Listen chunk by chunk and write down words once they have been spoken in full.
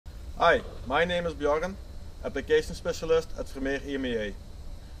Hi, my name is Bjorn, Application Specialist at Vermeer D40x55DR S3.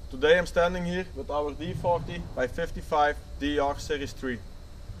 Today I'm standing here with our D40x55DR Series 3.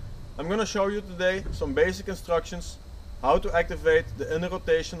 I'm going to show you today some basic instructions how to activate the inner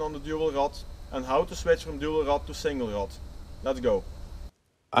rotation on the dual rod and how to switch from dual rod to single rod. Let's go.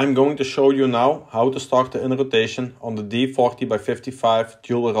 I'm going to show you now how to start the inner rotation on the D40x55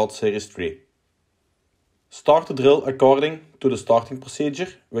 dual rod Series 3. Start the drill according to the starting procedure,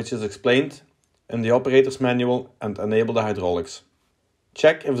 which is explained in the operator's manual, and enable the hydraulics.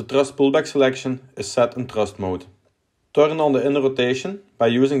 Check if the thrust pullback selection is set in thrust mode. Turn on the inner rotation by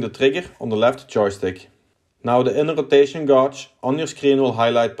using the trigger on the left joystick. Now the inner rotation gauge on your screen will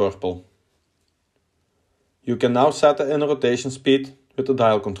highlight purple. You can now set the inner rotation speed with the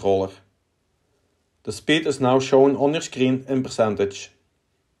dial controller. The speed is now shown on your screen in percentage.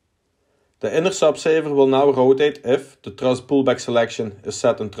 The inner subsaver will now rotate if the thrust pullback selection is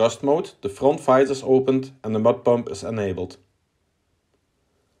set in thrust mode, the front vise is opened and the mud pump is enabled.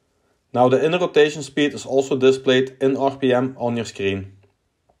 Now the inner rotation speed is also displayed in RPM on your screen.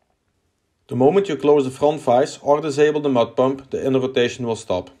 The moment you close the front vise or disable the mud pump, the inner rotation will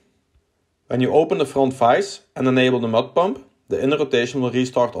stop. When you open the front vise and enable the mud pump, the inner rotation will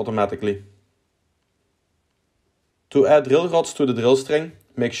restart automatically. To add drill rods to the drill string,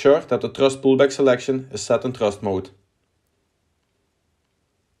 make sure that the thrust pullback selection is set in thrust mode.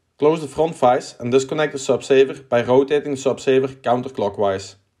 Close the front vise and disconnect the subsaver by rotating the subsaver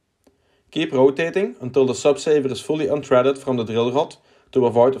counterclockwise. Keep rotating until the subsaver is fully unthreaded from the drill rod to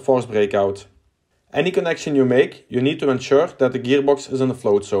avoid a force breakout. Any connection you make, you need to ensure that the gearbox is in the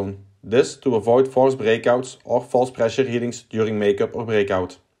float zone. This to avoid force breakouts or false pressure readings during makeup or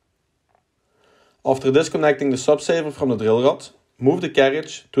breakout. After disconnecting the subsaver from the drill rod, move the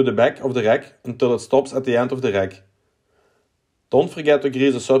carriage to the back of the rack until it stops at the end of the rack. Don't forget to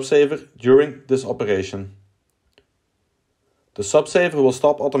grease the subsaver during this operation. The subsaver will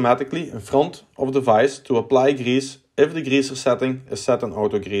stop automatically in front of the vise to apply grease if the greaser setting is set in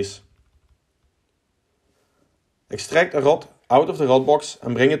auto grease. Extract a rod out of the rod box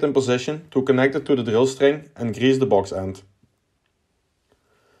and bring it in position to connect it to the drill string and grease the box end.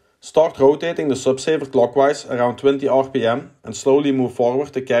 Start rotating the subsaver clockwise around 20 RPM and slowly move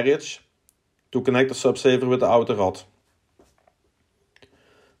forward the carriage to connect the subsaver with the outer rod.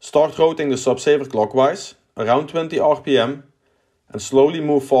 Start rotating the subsaver clockwise around 20 RPM and slowly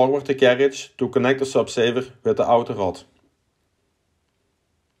move forward the carriage to connect the subsaver with the outer rod.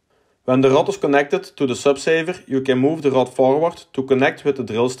 When the rod is connected to the subsaver, you can move the rod forward to connect with the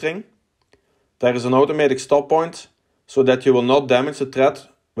drill string. There is an automatic stop point so that you will not damage the thread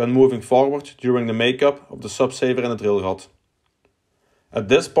when moving forward during the makeup of the subsaver and the drill rod. At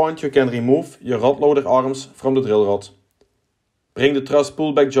this point you can remove your rod loader arms from the drill rod. Bring the thrust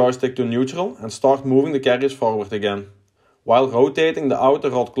pullback joystick to neutral and start moving the carriage forward again. While rotating the outer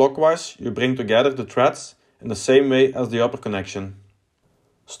rod clockwise, you bring together the threads in the same way as the upper connection.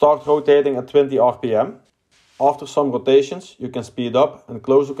 Start rotating at 20 RPM. After some rotations you can speed up and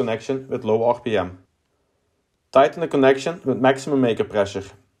close the connection with low RPM. Tighten the connection with maximum makeup pressure.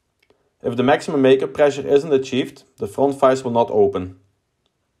 If the maximum makeup pressure isn't achieved, the front vise will not open.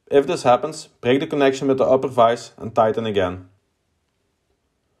 If this happens, break the connection with the upper vise and tighten again.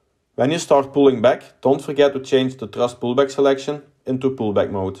 When you start pulling back, don't forget to change the thrust pullback selection into pullback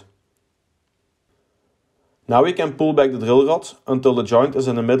mode. Now we can pull back the drill rod until the joint is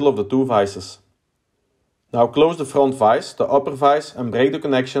in the middle of the two vices. Now close the front vise, the upper vise, and break the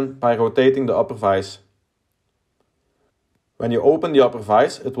connection by rotating the upper vise. When you open the upper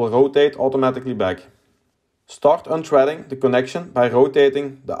vise, it will rotate automatically back. Start unthreading the connection by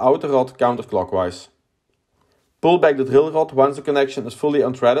rotating the outer rod counterclockwise. Pull back the drill rod once the connection is fully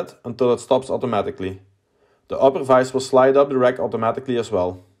unthreaded until it stops automatically. The upper vise will slide up the rack automatically as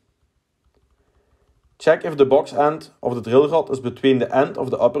well. Check if the box end of the drill rod is between the end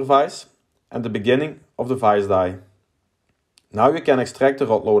of the upper vise and the beginning of the vise die. Now you can extract the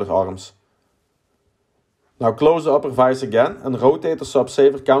rod loader arms. Now close the upper vise again and rotate the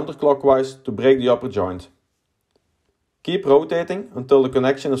subsaver counterclockwise to break the upper joint. Keep rotating until the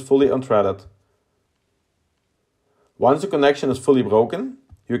connection is fully unthreaded. Once the connection is fully broken,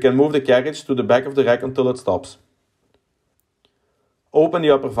 you can move the carriage to the back of the rack until it stops. Open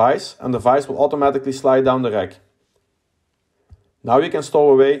the upper vise and the vise will automatically slide down the rack. Now you can stow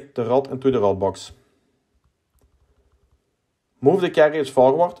away the rod into the rod box. Move the carriage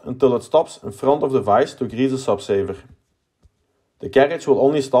forward until it stops in front of the vise to grease the subsaver. The carriage will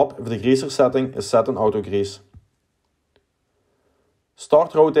only stop if the greaser setting is set in auto grease.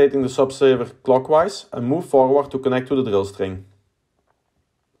 Start rotating the subsaver clockwise and move forward to connect to the drill string.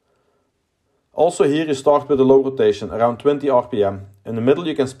 Also here you start with a low rotation, around 20 RPM. In the middle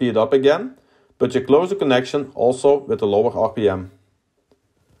you can speed up again, but you close the connection also with a lower RPM.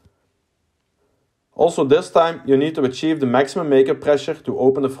 Also this time you need to achieve the maximum makeup pressure to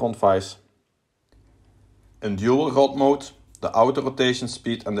open the front vise. In dual rod mode, the outer rotation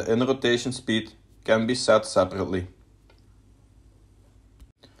speed and the inner rotation speed can be set separately.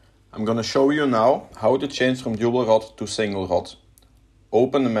 I'm gonna show you now how to change from dual rod to single rod.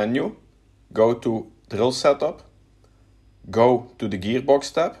 Open the menu, go to drill setup, go to the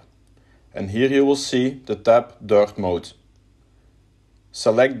gearbox tab, and here you will see the tab dirt mode.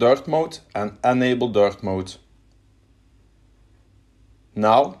 Select dirt mode and enable dirt mode.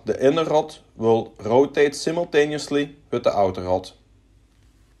 Now the inner rod will rotate simultaneously with the outer rod.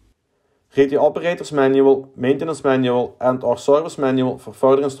 Read the operator's manual, maintenance manual and our service manual for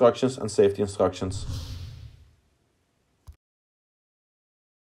further instructions and safety instructions.